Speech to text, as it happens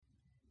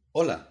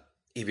Hola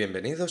y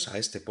bienvenidos a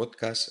este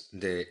podcast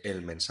de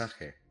El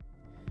Mensaje.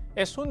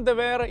 Es un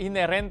deber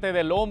inherente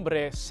del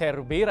hombre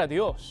servir a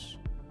Dios.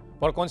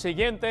 Por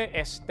consiguiente,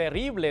 es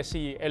terrible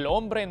si el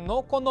hombre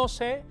no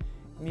conoce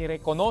ni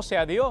reconoce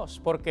a Dios,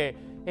 porque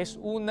es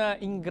una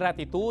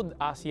ingratitud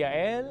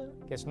hacia Él,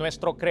 que es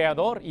nuestro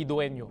creador y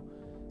dueño.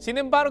 Sin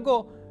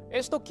embargo,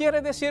 esto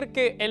quiere decir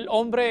que el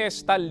hombre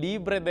está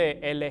libre de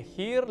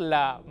elegir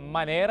la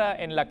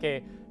manera en la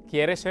que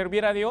quiere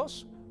servir a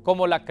Dios,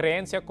 como la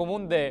creencia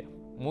común de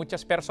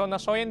muchas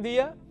personas hoy en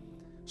día.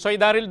 Soy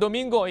Daryl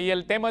Domingo y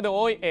el tema de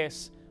hoy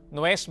es: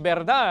 ¿no es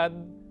verdad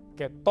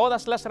que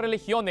todas las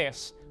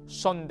religiones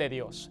son de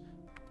Dios?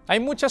 Hay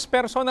muchas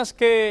personas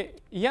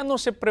que ya no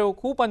se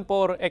preocupan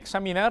por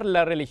examinar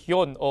la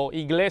religión o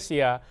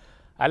iglesia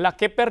a la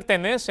que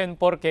pertenecen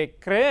porque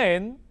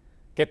creen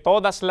que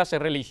todas las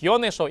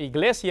religiones o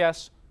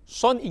iglesias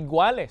son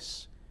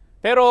iguales.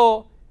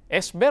 Pero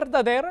 ¿es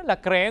verdadera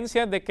la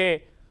creencia de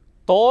que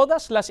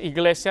todas las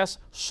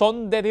iglesias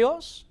son de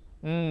Dios?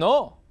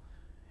 No.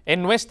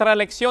 En nuestra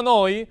lección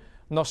hoy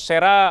nos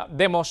será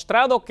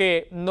demostrado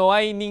que no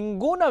hay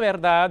ninguna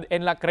verdad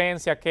en la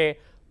creencia que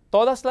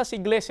todas las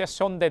iglesias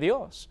son de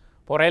Dios.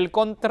 Por el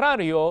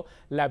contrario,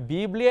 la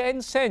Biblia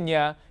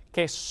enseña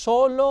que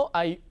solo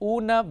hay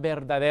una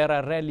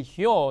verdadera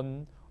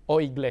religión o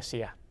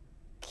iglesia.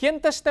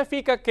 ¿Quién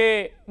testifica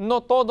que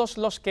no todos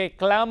los que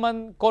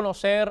claman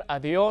conocer a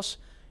Dios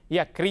y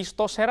a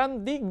Cristo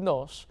serán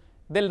dignos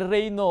del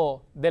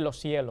reino de los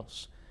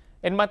cielos?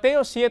 En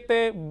Mateo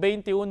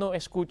 7:21,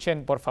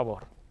 escuchen por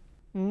favor.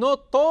 No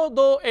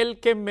todo el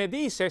que me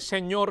dice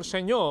Señor,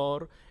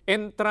 Señor,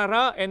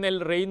 entrará en el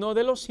reino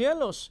de los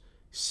cielos,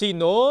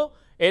 sino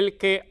el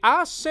que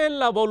hace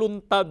la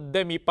voluntad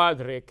de mi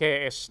Padre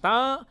que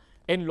está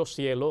en los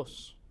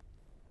cielos.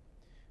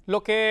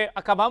 Lo que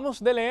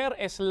acabamos de leer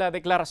es la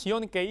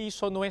declaración que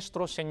hizo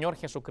nuestro Señor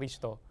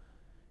Jesucristo,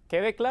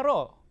 que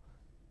declaró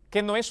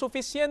que no es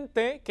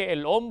suficiente que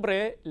el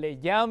hombre le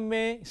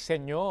llame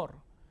Señor.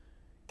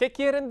 ¿Qué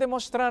quieren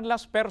demostrar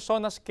las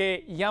personas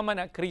que llaman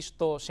a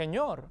Cristo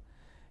Señor?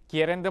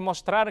 Quieren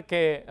demostrar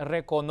que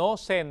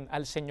reconocen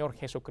al Señor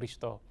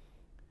Jesucristo.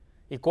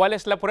 ¿Y cuál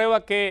es la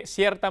prueba que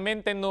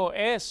ciertamente no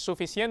es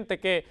suficiente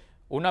que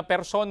una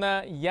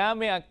persona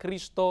llame a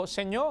Cristo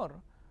Señor?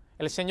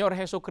 El Señor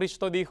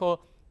Jesucristo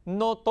dijo: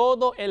 no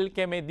todo el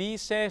que me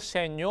dice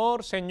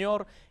Señor,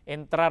 Señor,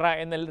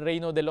 entrará en el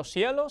reino de los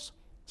cielos,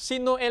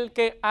 sino el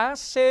que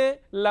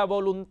hace la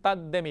voluntad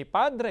de mi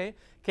Padre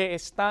que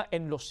está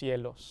en los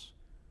cielos.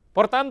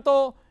 Por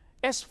tanto,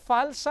 es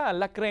falsa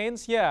la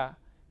creencia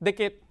de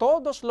que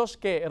todos los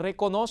que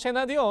reconocen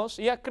a Dios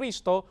y a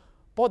Cristo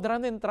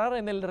podrán entrar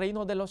en el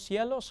reino de los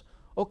cielos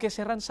o que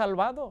serán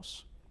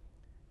salvados.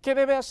 ¿Qué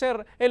debe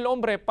hacer el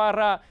hombre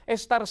para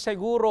estar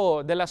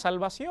seguro de la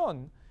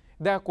salvación?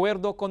 De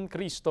acuerdo con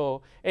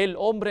Cristo, el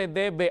hombre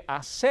debe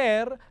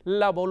hacer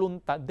la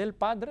voluntad del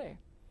Padre.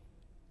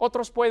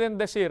 Otros pueden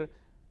decir: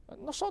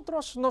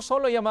 nosotros no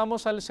solo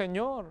llamamos al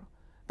Señor,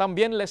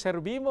 también le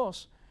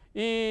servimos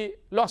y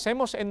lo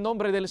hacemos en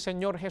nombre del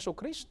Señor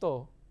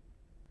Jesucristo.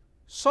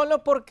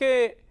 Solo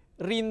porque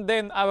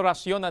rinden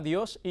adoración a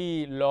Dios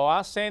y lo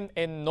hacen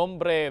en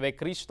nombre de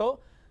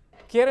Cristo,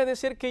 ¿quiere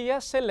decir que ya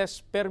se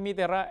les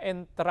permitirá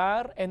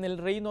entrar en el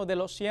reino de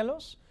los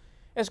cielos?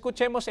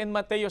 Escuchemos en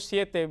Mateo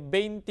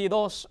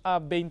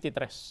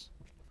 7:22-23.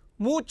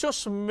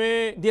 Muchos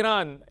me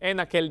dirán en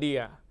aquel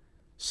día: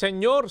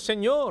 Señor,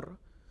 Señor,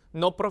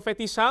 ¿no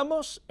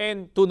profetizamos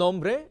en tu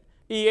nombre?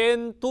 Y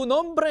en tu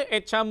nombre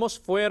echamos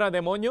fuera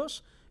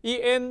demonios, y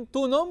en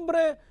tu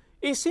nombre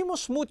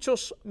hicimos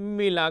muchos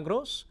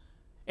milagros.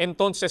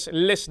 Entonces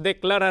les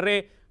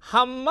declararé: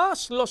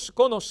 jamás los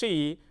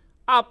conocí,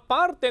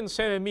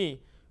 apártense de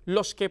mí,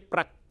 los que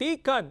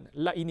practican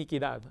la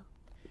iniquidad.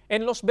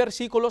 En los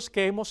versículos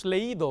que hemos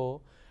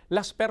leído,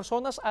 las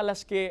personas a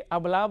las que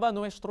hablaba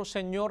nuestro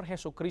Señor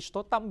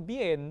Jesucristo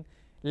también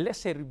le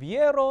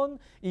sirvieron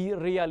y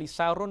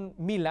realizaron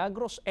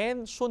milagros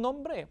en su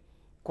nombre.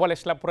 ¿Cuál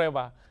es la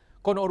prueba?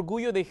 Con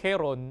orgullo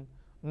dijeron: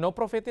 ¿no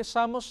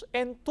profetizamos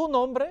en tu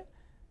nombre?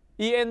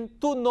 Y en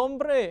tu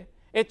nombre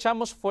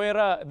echamos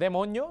fuera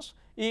demonios,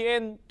 y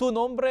en tu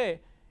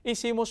nombre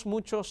hicimos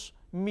muchos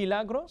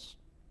milagros.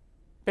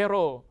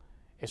 Pero,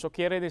 ¿eso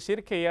quiere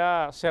decir que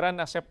ya serán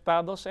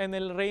aceptados en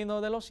el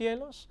reino de los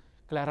cielos?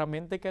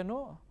 Claramente que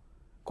no.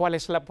 ¿Cuál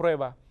es la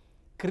prueba?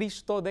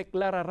 Cristo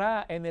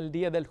declarará en el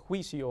día del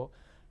juicio: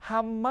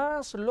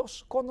 jamás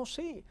los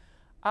conocí,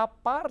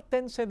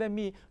 apártense de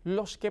mí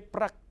los que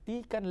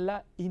practican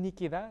la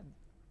iniquidad.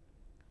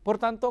 Por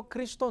tanto,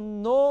 Cristo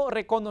no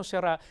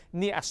reconocerá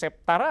ni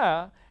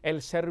aceptará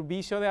el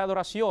servicio de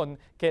adoración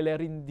que le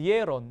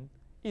rindieron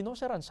y no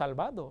serán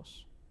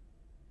salvados.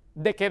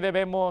 ¿De qué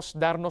debemos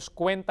darnos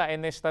cuenta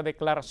en esta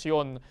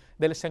declaración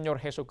del Señor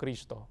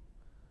Jesucristo?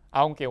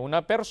 Aunque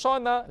una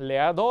persona le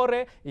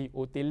adore y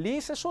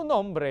utilice su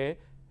nombre,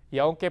 y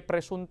aunque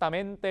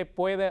presuntamente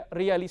puede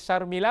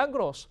realizar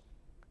milagros,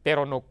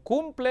 pero no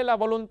cumple la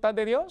voluntad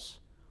de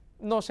Dios,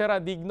 no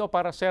será digno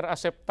para ser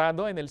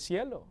aceptado en el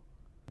cielo.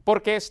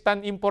 ¿Por qué es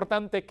tan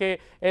importante que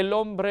el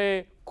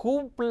hombre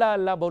cumpla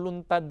la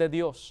voluntad de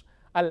Dios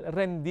al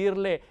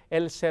rendirle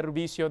el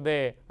servicio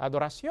de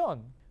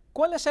adoración?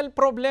 ¿Cuál es el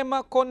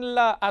problema con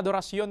la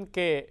adoración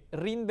que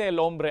rinde el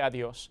hombre a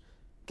Dios?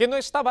 Que no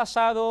está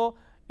basado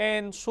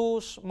en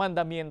sus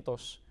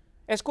mandamientos.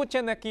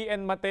 Escuchen aquí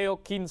en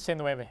Mateo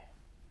 15:9.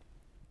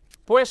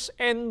 Pues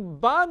en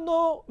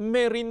vano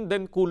me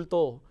rinden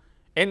culto,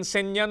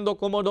 enseñando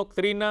como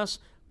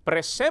doctrinas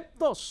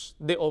preceptos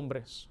de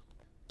hombres.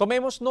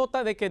 Tomemos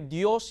nota de que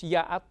Dios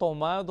ya ha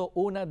tomado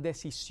una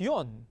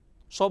decisión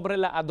sobre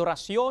la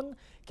adoración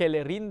que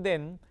le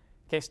rinden,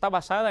 que está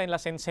basada en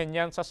las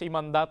enseñanzas y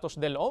mandatos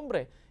del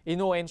hombre y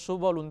no en su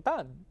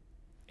voluntad.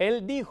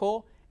 Él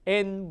dijo,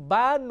 en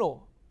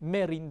vano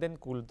me rinden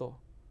culto.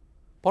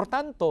 Por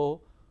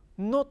tanto,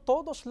 no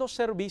todos los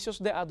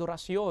servicios de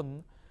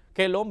adoración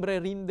que el hombre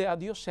rinde a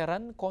Dios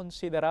serán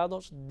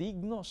considerados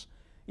dignos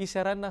y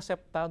serán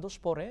aceptados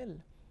por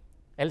Él.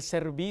 El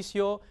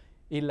servicio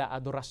y la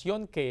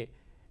adoración que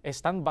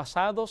están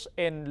basados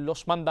en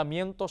los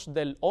mandamientos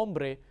del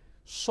hombre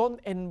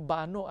son en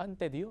vano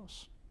ante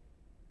Dios.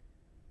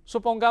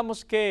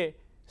 Supongamos que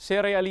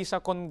se realiza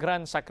con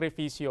gran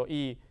sacrificio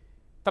y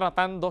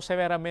tratando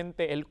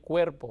severamente el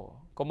cuerpo,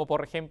 como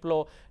por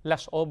ejemplo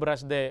las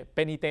obras de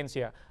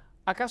penitencia.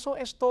 ¿Acaso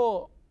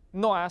esto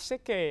no hace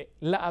que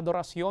la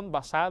adoración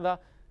basada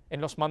en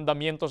los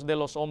mandamientos de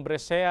los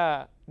hombres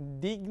sea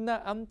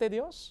digna ante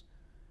Dios?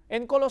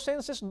 En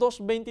Colosenses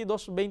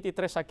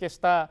 2:22-23 aquí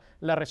está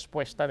la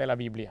respuesta de la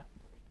Biblia.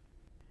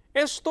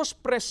 Estos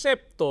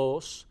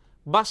preceptos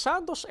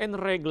basados en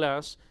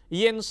reglas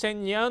y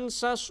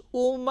enseñanzas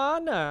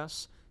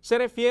humanas se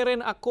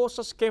refieren a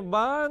cosas que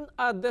van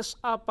a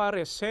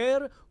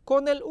desaparecer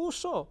con el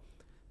uso.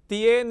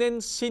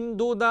 Tienen sin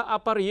duda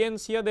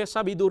apariencia de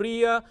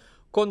sabiduría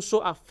con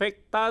su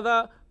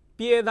afectada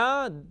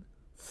piedad,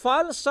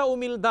 falsa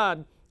humildad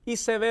y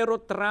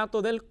severo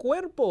trato del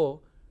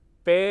cuerpo,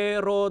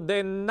 pero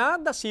de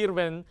nada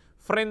sirven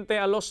frente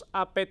a los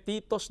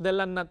apetitos de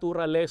la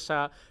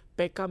naturaleza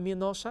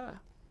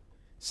pecaminosa.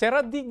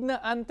 ¿Será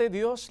digna ante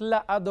Dios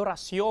la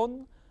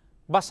adoración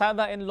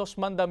basada en los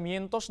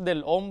mandamientos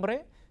del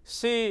hombre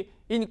si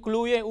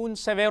incluye un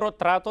severo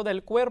trato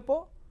del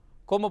cuerpo,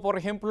 como por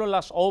ejemplo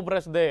las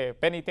obras de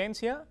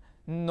penitencia?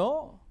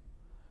 No.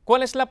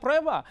 ¿Cuál es la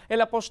prueba?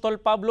 El apóstol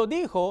Pablo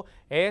dijo,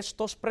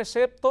 estos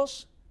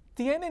preceptos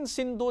tienen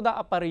sin duda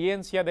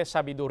apariencia de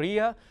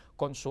sabiduría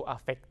con su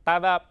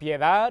afectada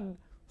piedad,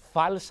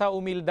 falsa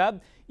humildad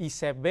y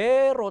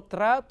severo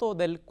trato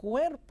del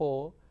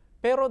cuerpo,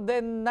 pero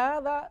de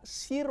nada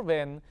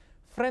sirven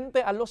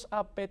frente a los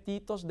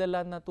apetitos de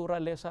la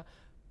naturaleza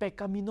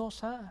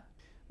pecaminosa.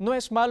 No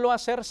es malo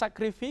hacer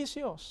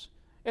sacrificios,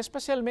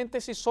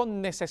 especialmente si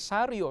son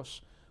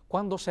necesarios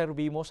cuando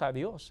servimos a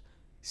Dios.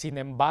 Sin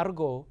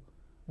embargo,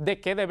 ¿de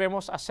qué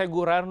debemos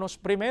asegurarnos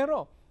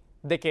primero?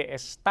 De que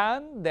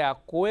están de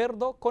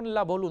acuerdo con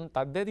la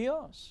voluntad de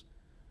Dios.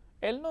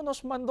 Él no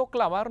nos mandó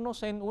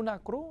clavarnos en una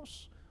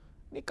cruz,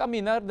 ni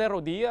caminar de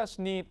rodillas,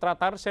 ni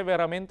tratar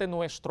severamente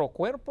nuestro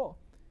cuerpo.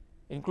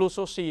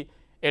 Incluso si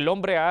el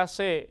hombre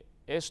hace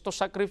estos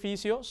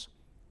sacrificios,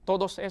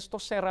 todos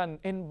estos serán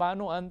en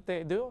vano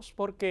ante Dios,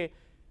 porque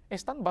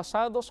están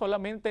basados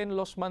solamente en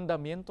los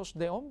mandamientos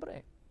de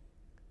hombre.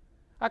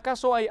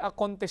 ¿Acaso hay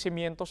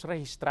acontecimientos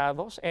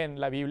registrados en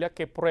la Biblia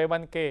que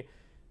prueban que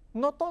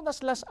no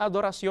todas las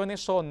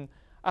adoraciones son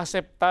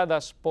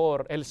aceptadas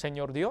por el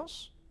Señor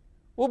Dios?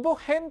 ¿Hubo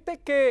gente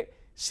que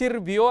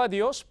sirvió a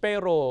Dios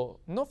pero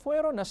no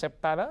fueron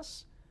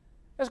aceptadas?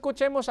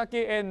 Escuchemos aquí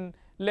en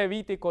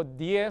Levítico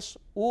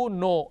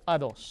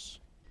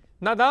 10:1-2.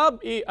 Nadab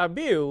y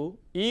Abiú,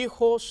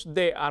 hijos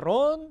de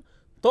Aarón,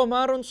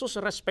 tomaron sus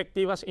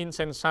respectivos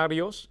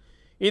incensarios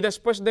y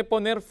después de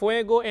poner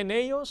fuego en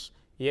ellos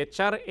y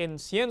echar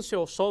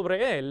incienso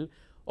sobre él,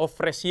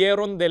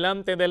 ofrecieron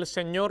delante del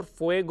Señor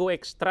fuego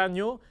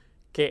extraño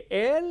que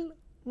él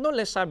no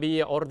les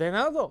había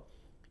ordenado.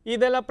 Y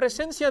de la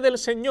presencia del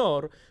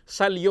Señor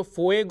salió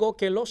fuego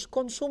que los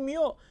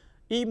consumió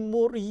y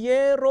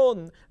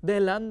murieron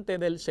delante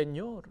del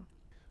Señor.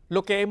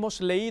 Lo que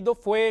hemos leído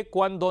fue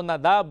cuando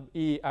Nadab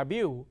y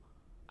Abiú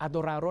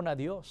adoraron a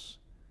Dios.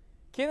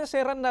 ¿Quiénes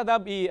eran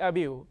Nadab y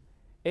Abiú?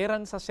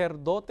 Eran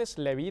sacerdotes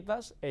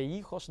levitas e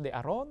hijos de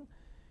Aarón,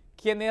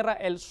 quien era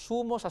el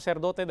sumo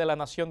sacerdote de la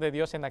nación de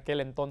Dios en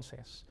aquel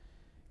entonces.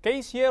 ¿Qué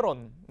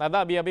hicieron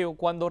Nadab y Abiú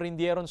cuando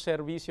rindieron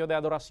servicio de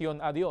adoración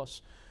a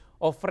Dios?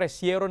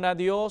 Ofrecieron a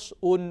Dios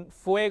un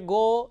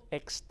fuego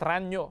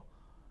extraño,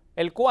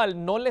 el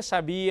cual no les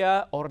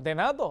había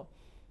ordenado.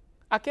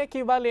 ¿A qué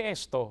equivale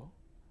esto?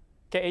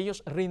 Que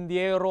ellos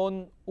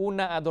rindieron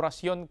una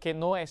adoración que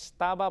no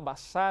estaba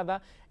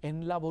basada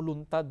en la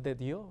voluntad de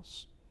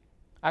Dios.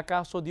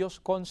 ¿Acaso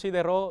Dios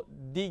consideró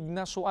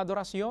digna su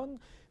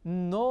adoración?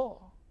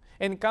 No.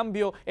 En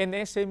cambio, en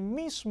ese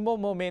mismo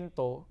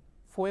momento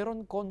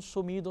fueron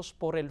consumidos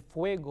por el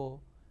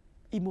fuego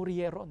y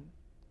murieron.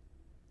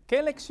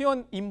 ¿Qué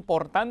lección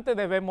importante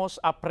debemos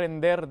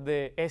aprender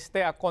de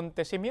este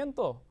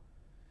acontecimiento?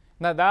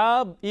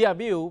 Nadab y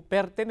Abiú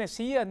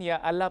pertenecían ya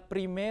a la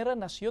primera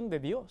nación de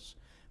Dios.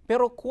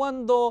 Pero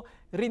cuando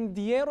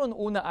rindieron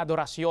una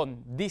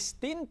adoración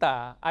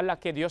distinta a la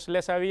que Dios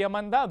les había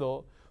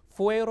mandado,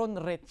 fueron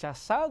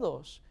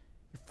rechazados,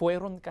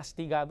 fueron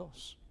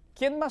castigados.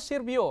 ¿Quién más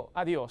sirvió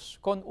a Dios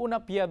con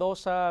una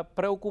piadosa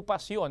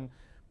preocupación,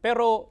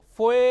 pero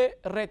fue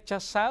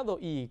rechazado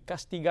y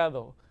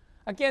castigado?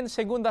 Aquí en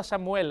 2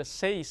 Samuel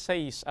 6,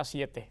 6 a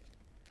 7.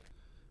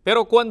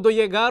 Pero cuando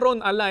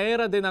llegaron a la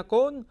era de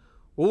Nacón,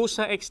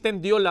 Usa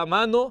extendió la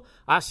mano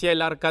hacia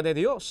el arca de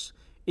Dios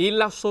y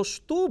la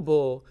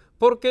sostuvo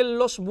porque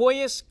los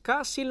bueyes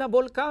casi la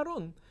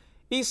volcaron.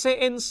 Y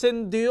se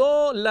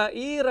encendió la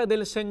ira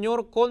del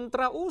Señor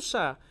contra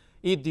Usa,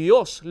 y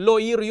Dios lo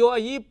hirió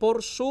allí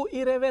por su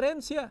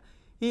irreverencia,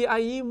 y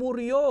allí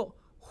murió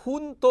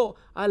junto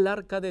al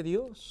arca de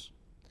Dios.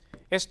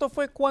 Esto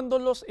fue cuando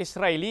los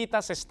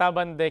israelitas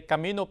estaban de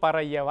camino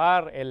para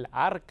llevar el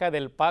arca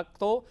del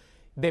pacto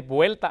de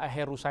vuelta a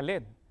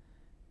Jerusalén.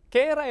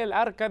 ¿Qué era el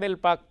arca del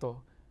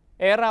pacto?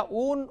 Era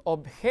un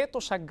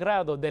objeto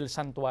sagrado del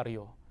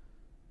santuario.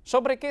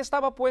 ¿Sobre qué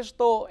estaba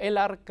puesto el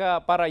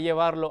arca para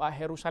llevarlo a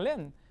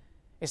Jerusalén?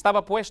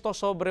 Estaba puesto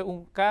sobre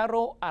un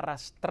carro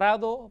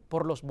arrastrado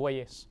por los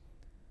bueyes.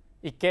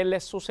 ¿Y qué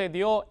les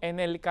sucedió en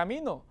el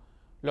camino?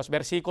 Los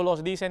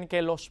versículos dicen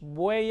que los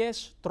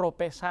bueyes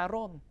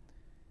tropezaron.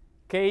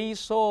 ¿Qué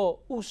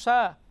hizo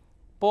Usa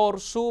por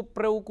su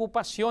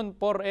preocupación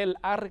por el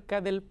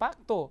arca del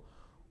pacto?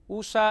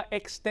 Usa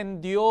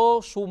extendió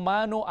su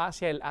mano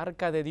hacia el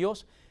arca de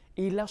Dios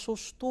y la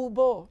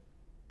sostuvo.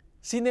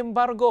 Sin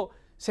embargo,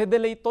 ¿se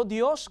deleitó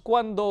Dios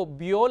cuando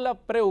vio la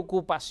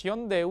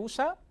preocupación de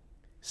Usa?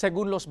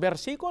 Según los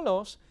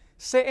versículos,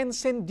 se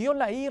encendió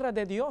la ira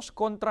de Dios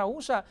contra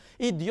Usa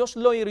y Dios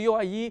lo hirió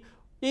allí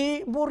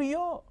y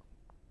murió.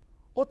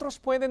 Otros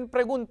pueden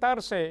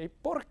preguntarse,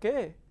 ¿por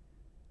qué?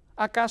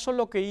 ¿Acaso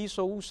lo que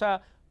hizo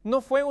Usa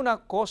no fue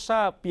una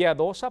cosa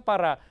piadosa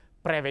para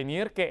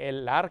prevenir que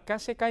el arca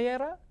se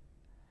cayera?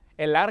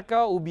 El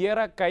arca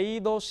hubiera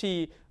caído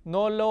si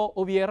no lo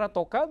hubiera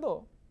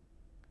tocado.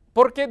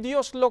 ¿Por qué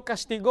Dios lo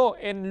castigó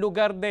en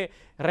lugar de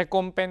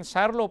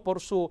recompensarlo por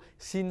su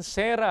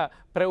sincera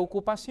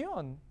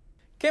preocupación?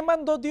 ¿Qué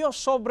mandó Dios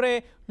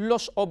sobre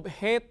los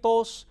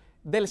objetos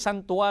del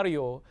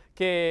santuario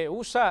que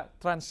Usa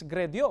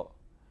transgredió?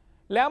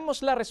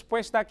 Leamos la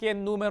respuesta aquí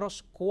en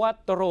Números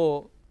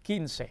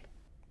 4:15.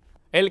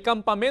 El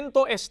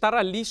campamento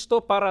estará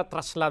listo para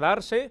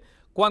trasladarse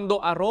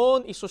cuando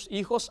Aarón y sus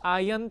hijos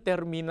hayan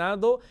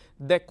terminado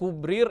de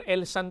cubrir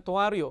el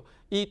santuario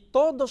y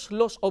todos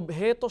los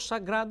objetos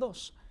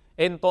sagrados.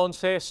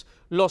 Entonces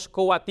los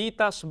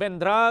coatitas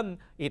vendrán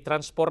y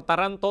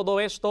transportarán todo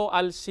esto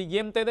al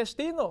siguiente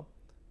destino.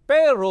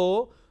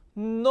 Pero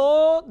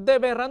no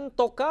deberán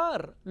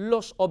tocar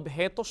los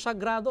objetos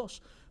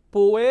sagrados,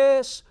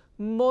 pues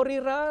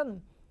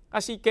morirán.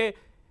 Así que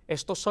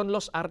estos son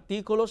los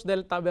artículos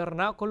del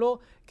tabernáculo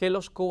que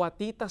los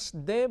coatitas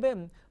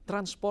deben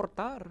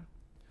transportar.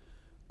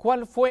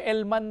 ¿Cuál fue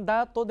el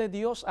mandato de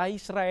Dios a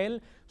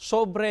Israel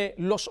sobre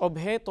los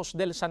objetos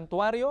del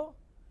santuario?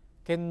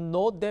 Que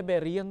no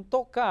deberían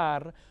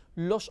tocar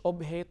los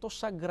objetos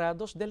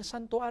sagrados del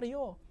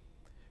santuario.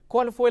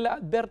 ¿Cuál fue la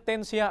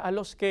advertencia a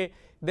los que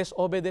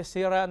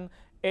desobedecieran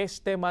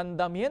este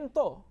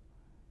mandamiento?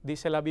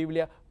 Dice la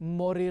Biblia,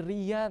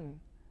 morirían.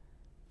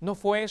 ¿No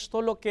fue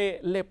esto lo que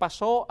le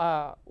pasó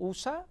a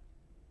Usa?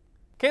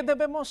 ¿Qué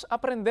debemos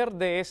aprender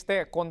de este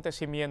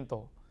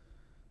acontecimiento?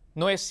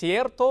 ¿No es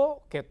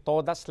cierto que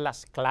todas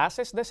las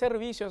clases de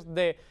servicios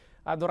de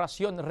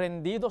adoración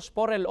rendidos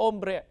por el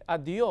hombre a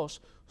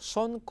Dios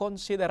son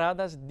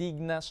consideradas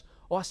dignas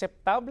o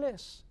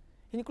aceptables,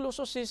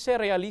 incluso si se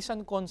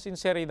realizan con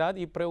sinceridad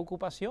y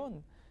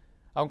preocupación?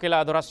 Aunque la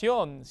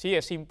adoración sí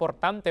es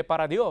importante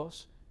para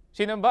Dios,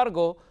 sin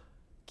embargo,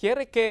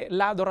 quiere que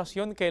la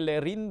adoración que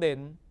le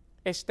rinden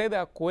esté de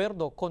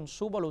acuerdo con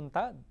su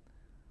voluntad.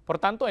 Por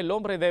tanto, el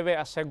hombre debe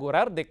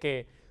asegurar de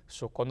que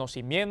su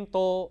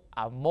conocimiento,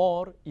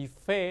 amor y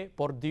fe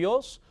por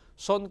Dios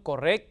son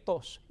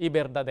correctos y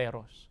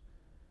verdaderos.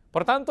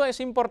 Por tanto, es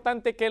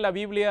importante que la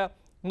Biblia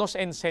nos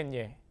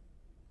enseñe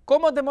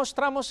cómo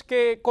demostramos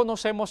que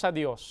conocemos a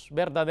Dios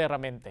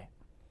verdaderamente.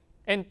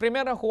 En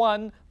 1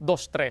 Juan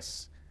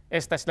 2:3,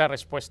 esta es la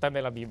respuesta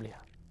de la Biblia.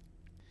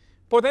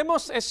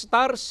 Podemos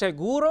estar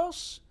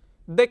seguros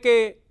de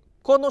que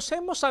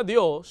conocemos a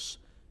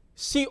Dios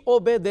si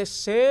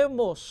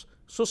obedecemos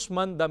sus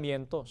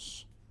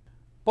mandamientos.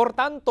 Por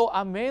tanto,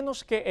 a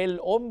menos que el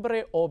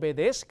hombre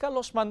obedezca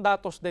los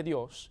mandatos de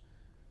Dios,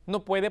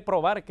 no puede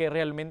probar que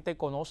realmente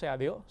conoce a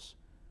Dios.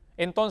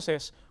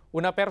 Entonces,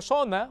 una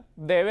persona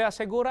debe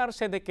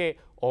asegurarse de que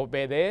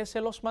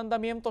obedece los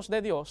mandamientos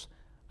de Dios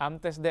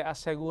antes de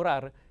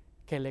asegurar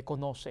que le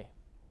conoce.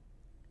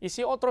 Y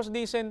si otros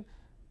dicen,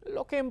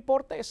 lo que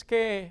importa es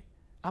que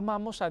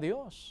amamos a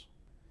Dios,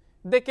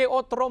 ¿de qué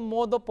otro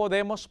modo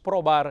podemos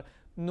probar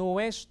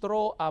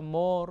nuestro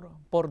amor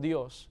por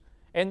Dios?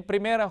 En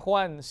 1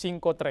 Juan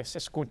 5:3,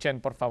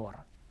 escuchen por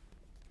favor.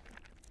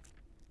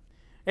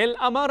 El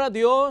amar a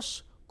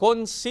Dios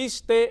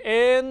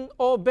consiste en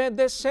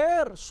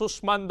obedecer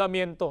sus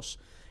mandamientos,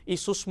 y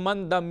sus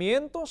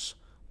mandamientos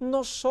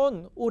no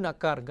son una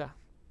carga.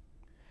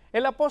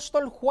 El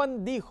apóstol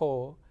Juan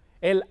dijo,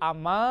 el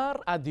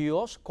amar a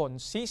Dios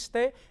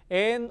consiste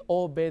en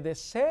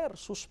obedecer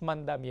sus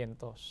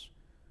mandamientos.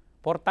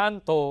 Por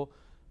tanto,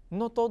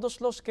 no todos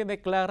los que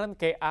declaran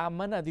que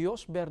aman a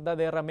Dios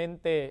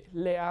verdaderamente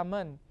le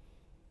aman.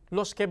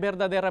 Los que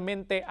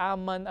verdaderamente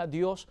aman a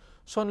Dios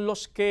son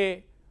los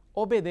que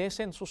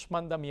obedecen sus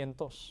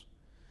mandamientos.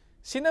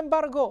 Sin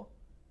embargo,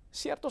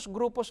 ciertos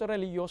grupos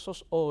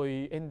religiosos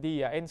hoy en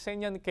día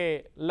enseñan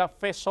que la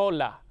fe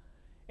sola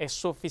es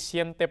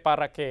suficiente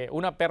para que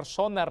una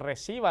persona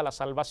reciba la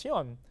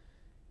salvación.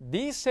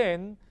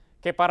 Dicen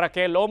que para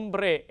que el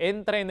hombre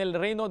entre en el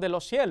reino de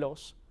los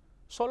cielos,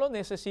 solo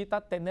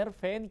necesita tener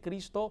fe en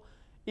Cristo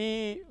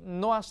y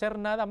no hacer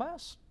nada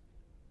más.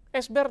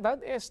 ¿Es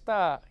verdad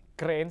esta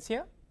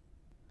creencia?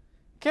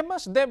 ¿Qué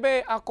más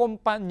debe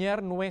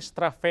acompañar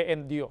nuestra fe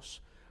en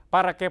Dios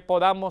para que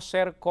podamos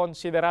ser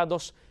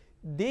considerados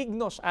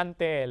dignos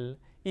ante Él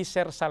y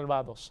ser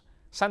salvados?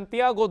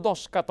 Santiago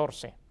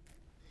 2:14.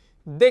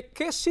 ¿De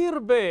qué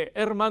sirve,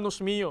 hermanos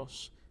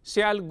míos,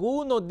 si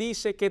alguno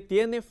dice que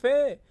tiene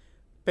fe,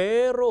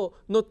 pero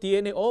no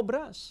tiene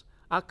obras?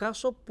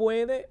 ¿Acaso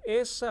puede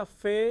esa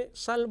fe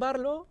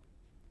salvarlo?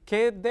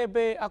 ¿Qué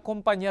debe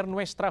acompañar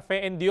nuestra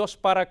fe en Dios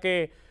para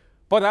que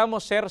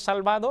podamos ser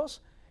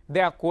salvados?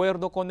 De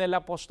acuerdo con el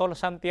apóstol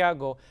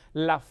Santiago,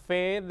 la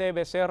fe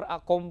debe ser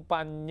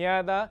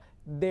acompañada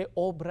de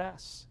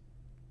obras.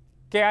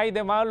 ¿Qué hay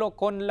de malo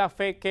con la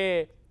fe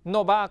que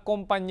no va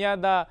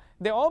acompañada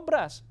de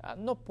obras?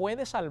 No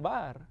puede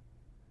salvar.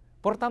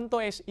 Por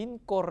tanto, es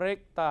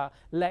incorrecta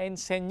la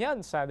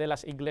enseñanza de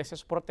las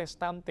iglesias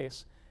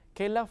protestantes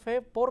que la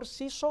fe por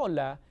sí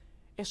sola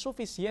es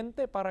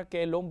suficiente para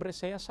que el hombre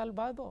sea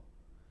salvado.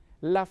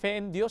 La fe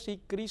en Dios y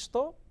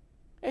Cristo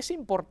es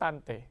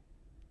importante.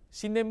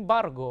 Sin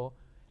embargo,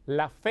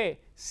 la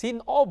fe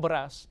sin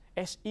obras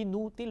es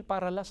inútil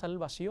para la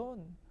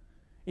salvación.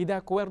 Y de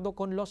acuerdo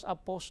con los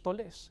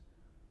apóstoles,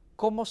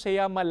 ¿cómo se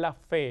llama la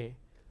fe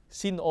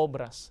sin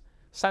obras?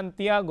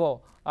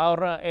 Santiago,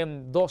 ahora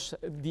en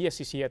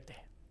 2:17.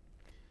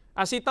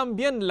 Así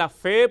también la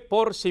fe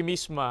por sí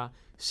misma,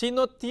 si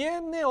no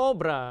tiene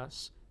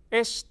obras,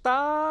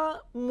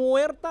 está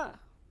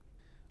muerta.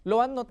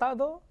 ¿Lo han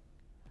notado?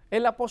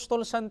 El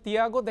apóstol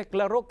Santiago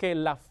declaró que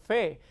la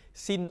fe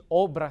sin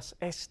obras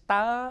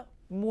está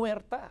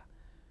muerta.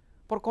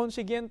 Por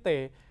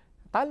consiguiente,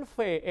 tal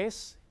fe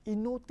es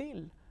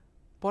inútil.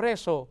 Por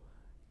eso,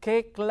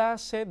 ¿qué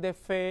clase de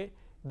fe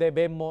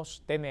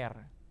debemos tener?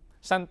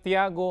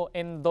 Santiago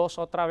en 2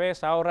 otra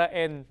vez, ahora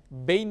en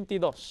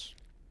 22.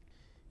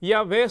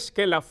 Ya ves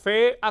que la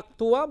fe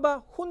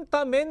actuaba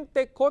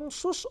juntamente con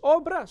sus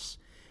obras,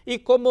 y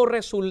como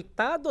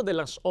resultado de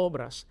las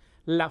obras,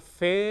 la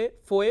fe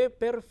fue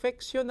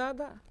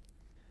perfeccionada.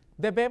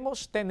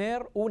 Debemos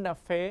tener una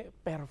fe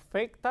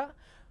perfecta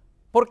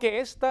porque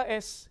esta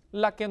es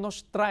la que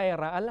nos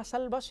traerá a la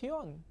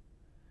salvación.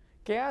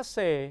 ¿Qué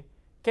hace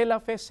que la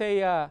fe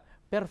sea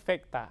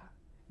perfecta?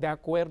 De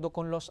acuerdo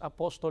con los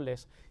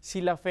apóstoles,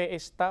 si la fe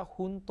está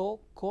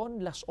junto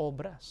con las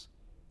obras.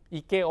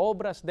 ¿Y qué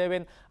obras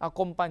deben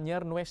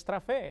acompañar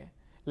nuestra fe?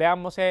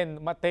 Leamos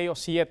en Mateo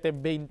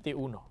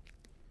 7:21.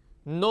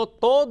 No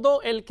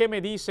todo el que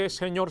me dice,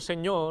 Señor,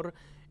 Señor,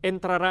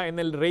 entrará en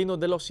el reino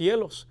de los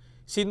cielos,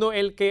 sino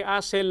el que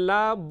hace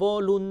la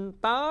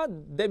voluntad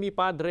de mi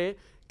Padre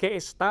que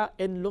está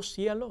en los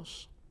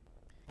cielos.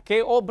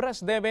 ¿Qué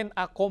obras deben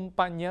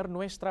acompañar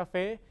nuestra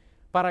fe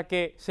para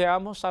que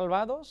seamos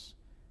salvados?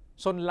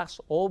 Son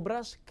las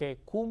obras que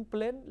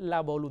cumplen la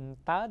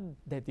voluntad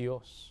de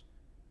Dios.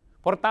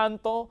 Por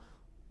tanto,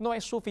 no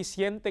es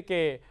suficiente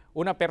que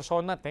una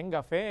persona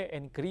tenga fe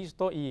en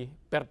Cristo y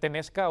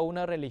pertenezca a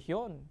una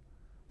religión.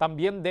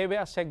 También debe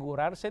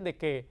asegurarse de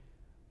que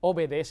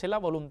obedece la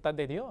voluntad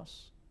de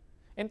Dios.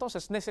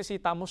 Entonces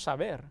necesitamos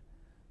saber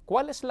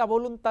cuál es la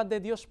voluntad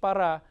de Dios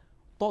para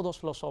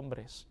todos los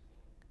hombres.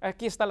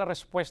 Aquí está la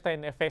respuesta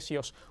en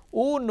Efesios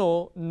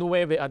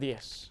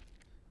 1:9-10.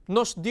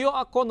 Nos dio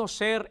a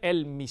conocer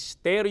el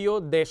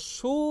misterio de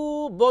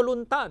su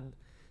voluntad,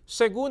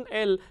 según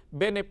el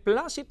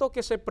beneplácito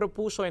que se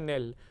propuso en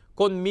él,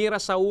 con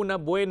miras a una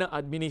buena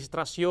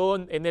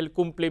administración en el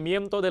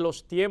cumplimiento de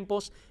los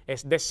tiempos,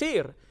 es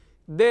decir,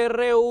 de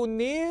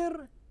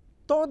reunir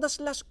todas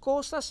las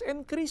cosas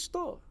en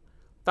Cristo,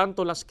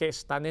 tanto las que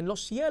están en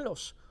los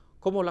cielos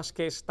como las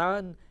que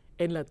están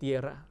en la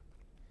tierra.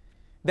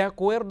 De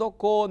acuerdo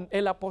con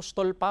el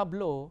apóstol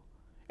Pablo,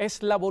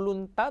 es la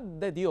voluntad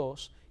de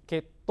Dios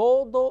que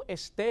todo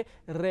esté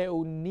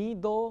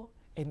reunido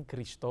en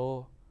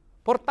Cristo.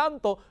 Por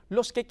tanto,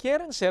 los que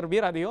quieren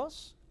servir a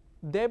Dios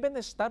deben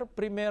estar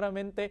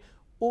primeramente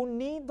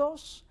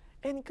unidos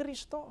en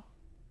Cristo.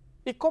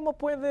 ¿Y cómo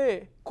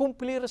puede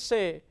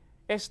cumplirse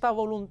esta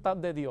voluntad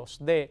de Dios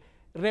de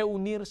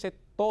reunirse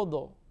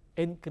todo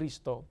en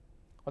Cristo?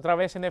 Otra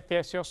vez en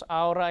Efesios,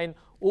 ahora en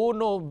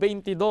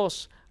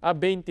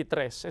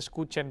 1:22-23.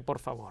 Escuchen, por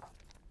favor.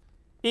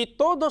 y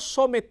todo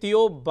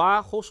sometió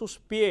bajo sus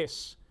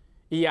pies,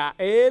 y a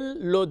él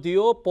lo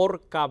dio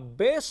por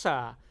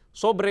cabeza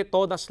sobre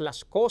todas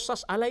las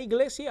cosas a la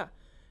iglesia,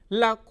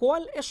 la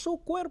cual es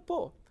su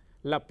cuerpo,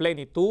 la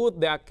plenitud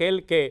de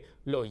aquel que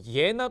lo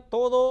llena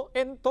todo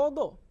en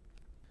todo.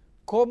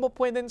 ¿Cómo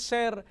pueden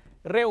ser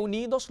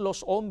reunidos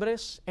los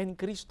hombres en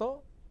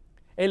Cristo?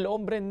 El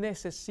hombre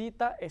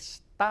necesita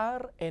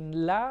estar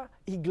en la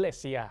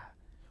iglesia.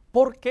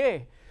 ¿Por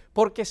qué?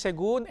 Porque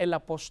según el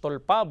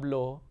apóstol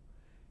Pablo,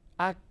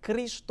 a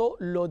Cristo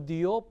lo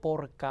dio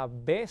por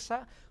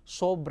cabeza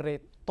sobre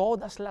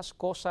todas las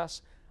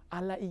cosas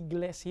a la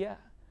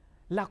iglesia,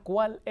 la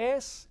cual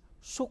es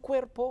su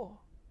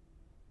cuerpo.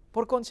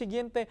 Por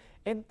consiguiente,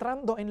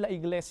 entrando en la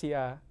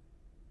iglesia,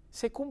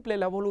 se cumple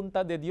la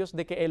voluntad de Dios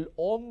de que el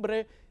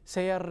hombre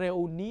sea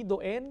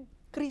reunido en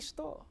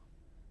Cristo.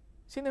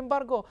 Sin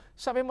embargo,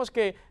 sabemos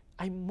que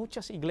hay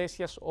muchas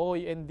iglesias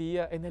hoy en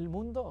día en el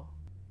mundo.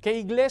 ¿Qué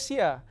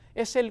iglesia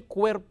es el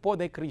cuerpo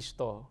de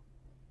Cristo?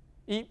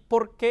 ¿Y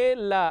por qué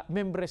la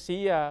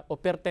membresía o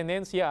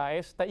pertenencia a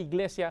esta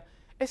iglesia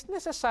es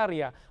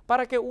necesaria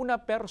para que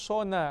una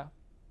persona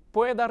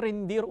pueda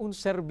rendir un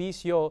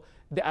servicio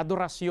de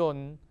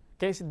adoración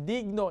que es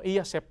digno y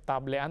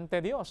aceptable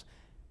ante Dios?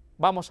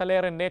 Vamos a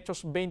leer en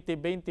Hechos 20 y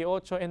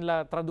 28 en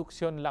la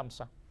traducción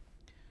Lamsa.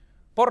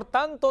 Por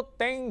tanto,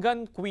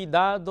 tengan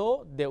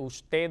cuidado de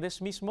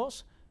ustedes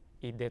mismos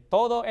y de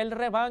todo el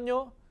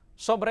rebaño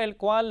sobre el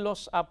cual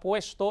los ha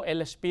puesto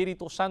el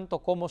Espíritu Santo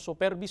como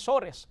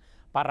supervisores,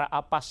 para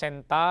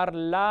apacentar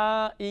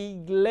la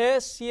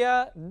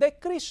iglesia de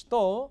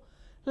Cristo,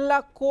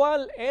 la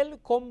cual Él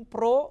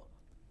compró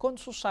con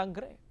su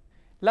sangre.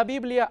 La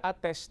Biblia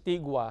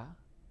atestigua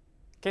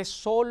que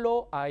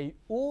solo hay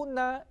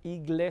una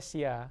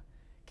iglesia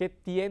que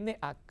tiene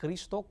a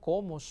Cristo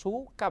como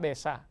su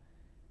cabeza.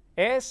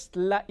 Es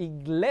la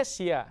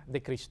iglesia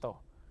de Cristo.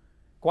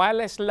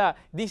 ¿Cuál es la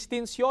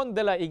distinción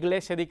de la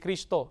iglesia de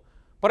Cristo?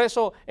 Por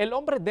eso el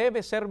hombre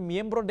debe ser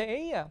miembro de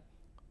ella,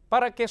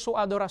 para que su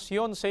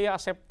adoración sea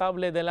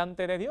aceptable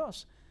delante de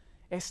Dios.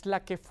 Es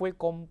la que fue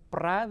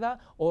comprada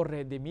o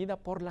redimida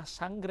por la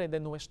sangre de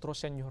nuestro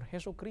Señor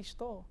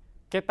Jesucristo.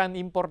 ¿Qué tan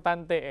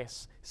importante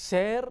es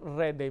ser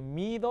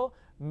redimido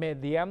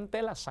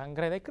mediante la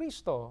sangre de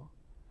Cristo?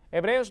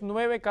 Hebreos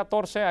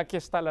 9:14, aquí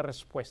está la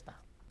respuesta.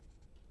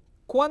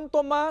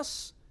 Cuanto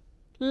más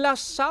la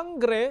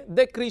sangre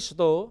de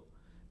Cristo,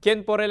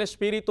 quien por el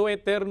Espíritu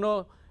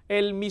Eterno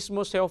Él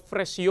mismo se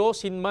ofreció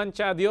sin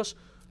mancha a Dios,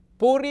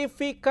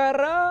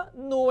 purificará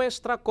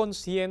nuestra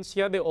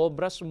conciencia de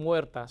obras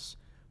muertas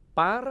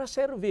para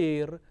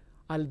servir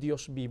al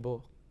Dios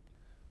vivo.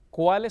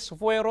 ¿Cuáles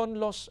fueron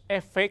los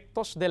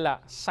efectos de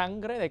la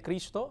sangre de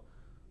Cristo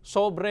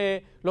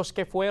sobre los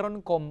que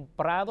fueron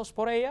comprados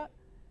por ella?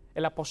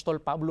 El apóstol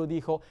Pablo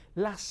dijo,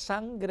 la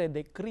sangre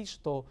de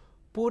Cristo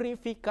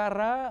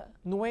purificará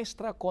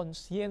nuestra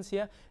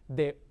conciencia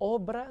de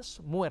obras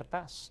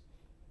muertas.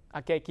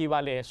 ¿A qué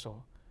equivale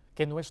eso?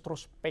 Que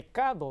nuestros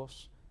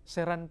pecados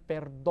serán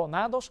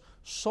perdonados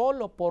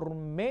solo por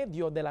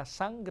medio de la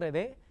sangre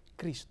de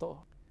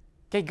Cristo.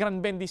 ¡Qué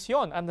gran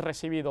bendición han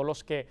recibido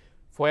los que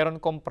fueron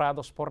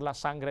comprados por la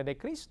sangre de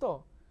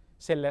Cristo!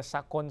 Se les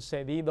ha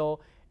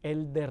concedido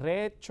el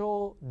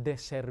derecho de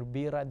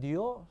servir a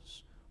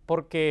Dios,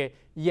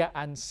 porque ya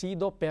han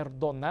sido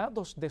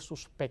perdonados de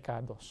sus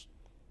pecados.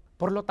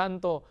 Por lo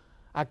tanto,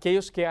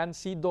 aquellos que han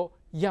sido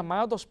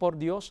llamados por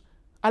Dios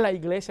a la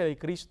iglesia de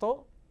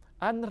Cristo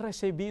han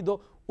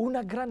recibido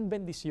una gran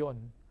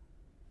bendición.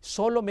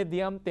 Solo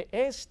mediante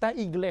esta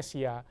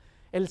iglesia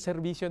el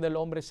servicio del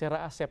hombre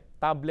será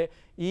aceptable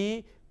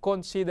y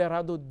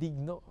considerado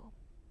digno.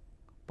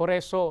 Por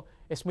eso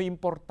es muy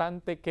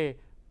importante que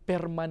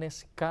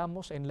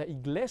permanezcamos en la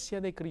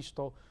iglesia de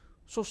Cristo,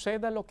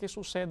 suceda lo que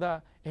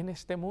suceda en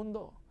este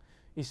mundo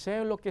y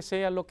sea lo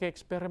que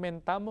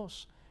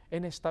experimentamos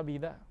en esta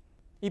vida.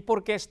 ¿Y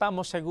por qué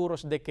estamos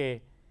seguros de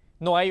que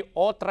no hay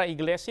otra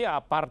iglesia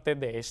aparte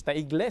de esta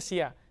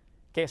iglesia,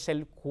 que es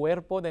el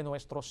cuerpo de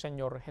nuestro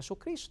Señor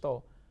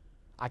Jesucristo?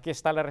 Aquí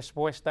está la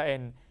respuesta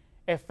en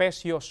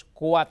Efesios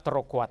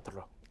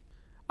 4:4.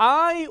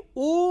 Hay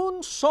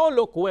un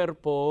solo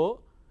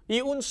cuerpo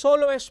y un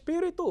solo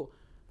espíritu,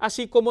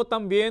 así como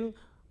también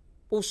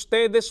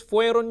ustedes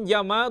fueron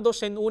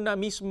llamados en una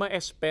misma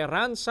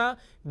esperanza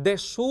de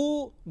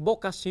su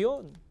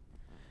vocación.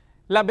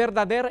 La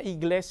verdadera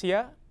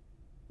iglesia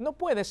no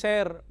puede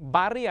ser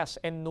varias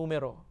en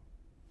número.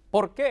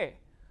 ¿Por qué?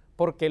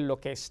 Porque lo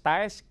que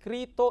está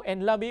escrito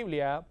en la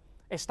Biblia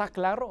está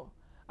claro.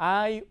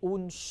 Hay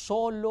un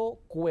solo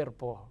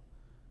cuerpo.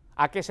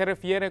 ¿A qué se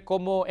refiere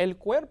como el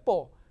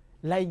cuerpo?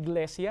 La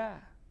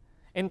iglesia.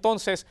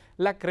 Entonces,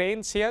 la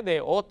creencia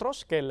de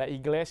otros que la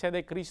iglesia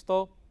de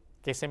Cristo,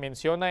 que se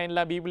menciona en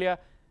la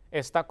Biblia,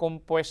 está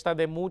compuesta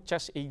de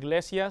muchas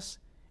iglesias,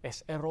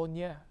 es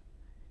errónea.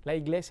 La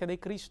iglesia de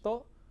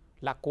Cristo,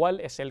 la cual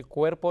es el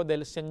cuerpo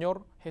del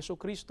Señor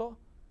Jesucristo,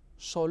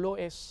 solo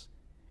es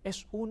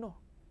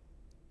uno.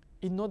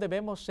 Y no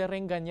debemos ser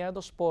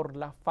engañados por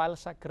la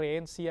falsa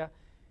creencia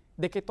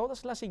de que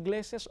todas las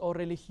iglesias o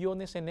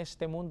religiones en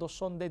este mundo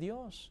son de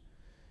Dios.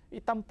 Y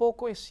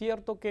tampoco es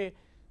cierto que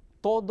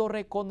todo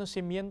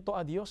reconocimiento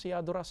a Dios y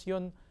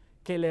adoración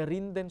que le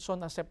rinden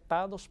son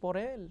aceptados por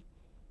Él.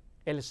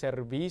 El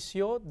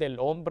servicio del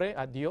hombre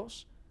a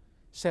Dios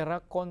será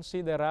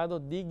considerado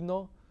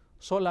digno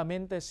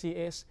solamente si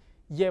es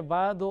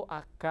llevado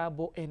a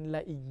cabo en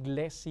la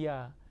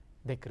iglesia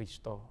de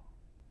Cristo.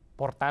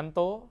 Por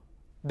tanto,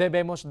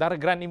 debemos dar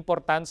gran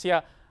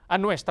importancia a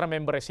nuestra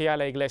membresía a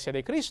la iglesia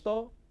de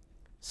Cristo,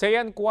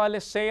 sean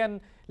cuales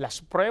sean las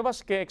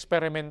pruebas que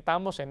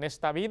experimentamos en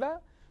esta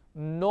vida.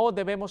 No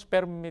debemos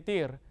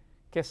permitir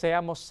que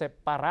seamos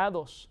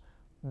separados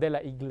de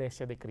la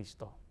iglesia de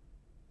Cristo.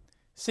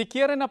 Si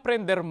quieren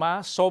aprender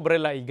más sobre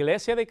la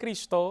iglesia de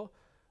Cristo,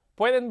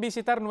 pueden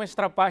visitar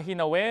nuestra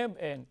página web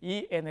en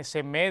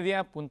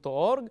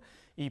insmedia.org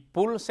y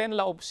pulsen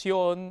la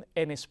opción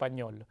en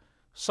español.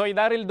 Soy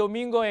Daryl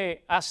Domingo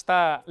y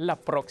hasta la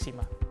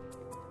próxima.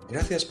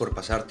 Gracias por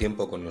pasar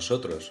tiempo con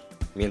nosotros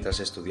mientras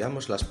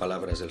estudiamos las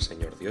palabras del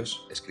Señor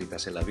Dios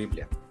escritas en la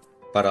Biblia.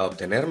 Para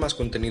obtener más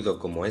contenido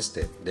como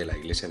este de la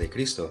Iglesia de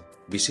Cristo,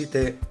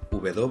 visite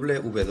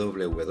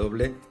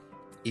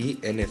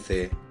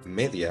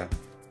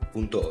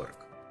www.insmedia.org.